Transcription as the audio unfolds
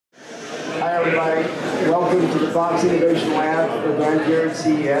Hi everybody, welcome to the Fox Innovation Lab event here at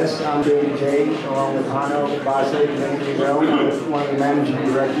CES. I'm David Jay, along with Hanno Basse, many of you know, one of the managing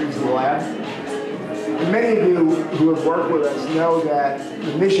directors of the lab. And many of you who have worked with us know that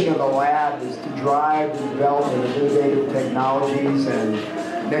the mission of the lab is to drive the development of innovative technologies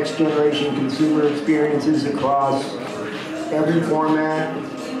and next generation consumer experiences across every format,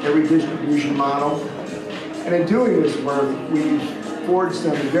 every distribution model. And in doing this work, we've forged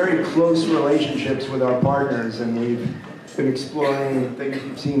some very close relationships with our partners, and we've been exploring things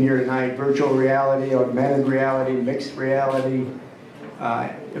you've seen here tonight: virtual reality, augmented reality, mixed reality,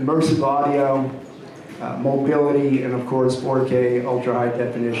 immersive audio, mobility, and of course 4K ultra high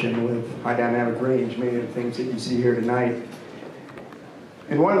definition with high dynamic range, many of the things that you see here tonight.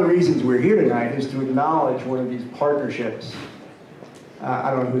 And one of the reasons we're here tonight is to acknowledge one of these partnerships.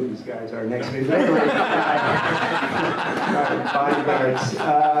 I don't know who these guys are next to me, but anyway, bodyguards.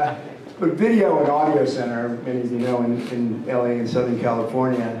 But Video and Audio Center, many of you know, in LA and Southern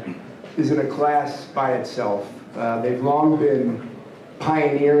California, is in a class by itself. They've long been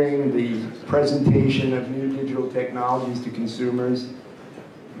pioneering the presentation of new digital technologies to consumers.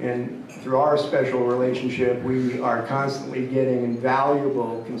 And through our special relationship, we are constantly getting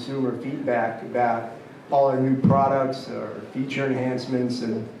invaluable consumer feedback about all our new products, our feature enhancements,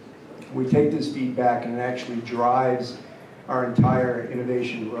 and we take this feedback and it actually drives our entire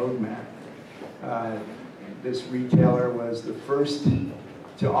innovation roadmap. This retailer was the first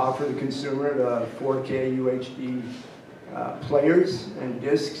to offer the consumer the 4K UHD players and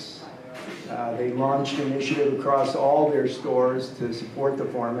discs. They launched an initiative across all their stores to support the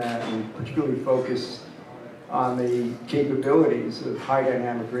format and particularly focus on the capabilities of high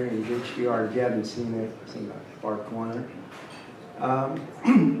dynamic range, HDR. If you haven't seen it, it's in the far corner.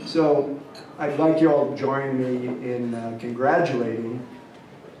 So I'd like you all to join me in congratulating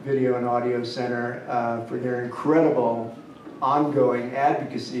Video and Audio Center for their incredible ongoing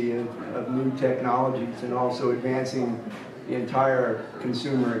advocacy of new technologies and also advancing the entire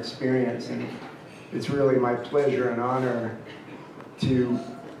consumer experience. And it's really my pleasure and honor to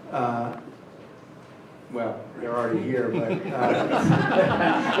well, they're already here, but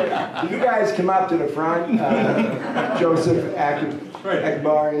you guys come up to the front. Joseph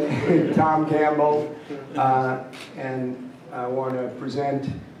Akbar and Tom Campbell, and I want to present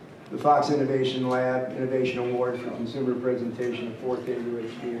the Fox Innovation Lab Innovation Award for Consumer Presentation of 4K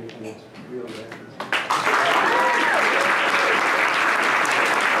UHD, and it's real bad.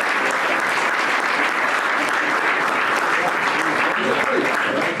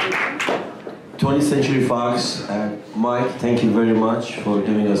 20th Century Fox, Mike, thank you very much for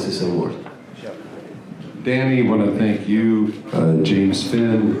giving us this award. Danny, I want to thank you, James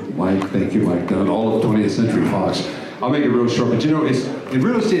Finn, Mike, thank you, Mike Dunn, all of 20th Century Fox. I'll make it real short, but you know, it's, in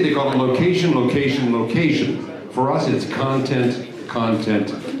real estate they call it location, location, location. For us, it's content,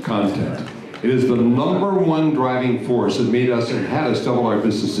 content, content. It is the #1 driving force that made us and had us double our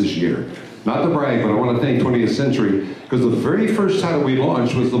business this year. Not to brag, but I want to thank 20th Century, because the very first title we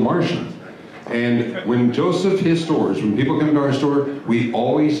launched was The Martian. And when Joseph his stores, when people come to our store, we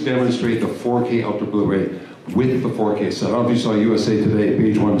always demonstrate the 4K Ultra Blu-ray with the 4K set. I don't know if you saw USA Today,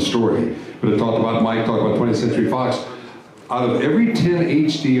 page 1 story, but it talked about, Mike talked about 20th Century Fox. Out of every 10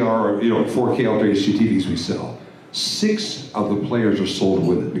 HDR, 4K Ultra HD TVs we sell, 6 of the players are sold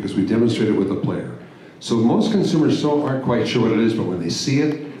with it because we demonstrate it with the player. So most consumers still aren't quite sure what it is, but when they see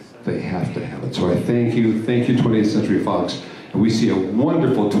it, they have to have it. So I thank you 20th Century Fox. And we see a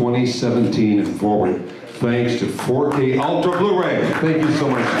wonderful 2017 and forward, thanks to 4K Ultra Blu-ray. Thank you so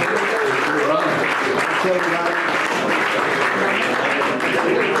much.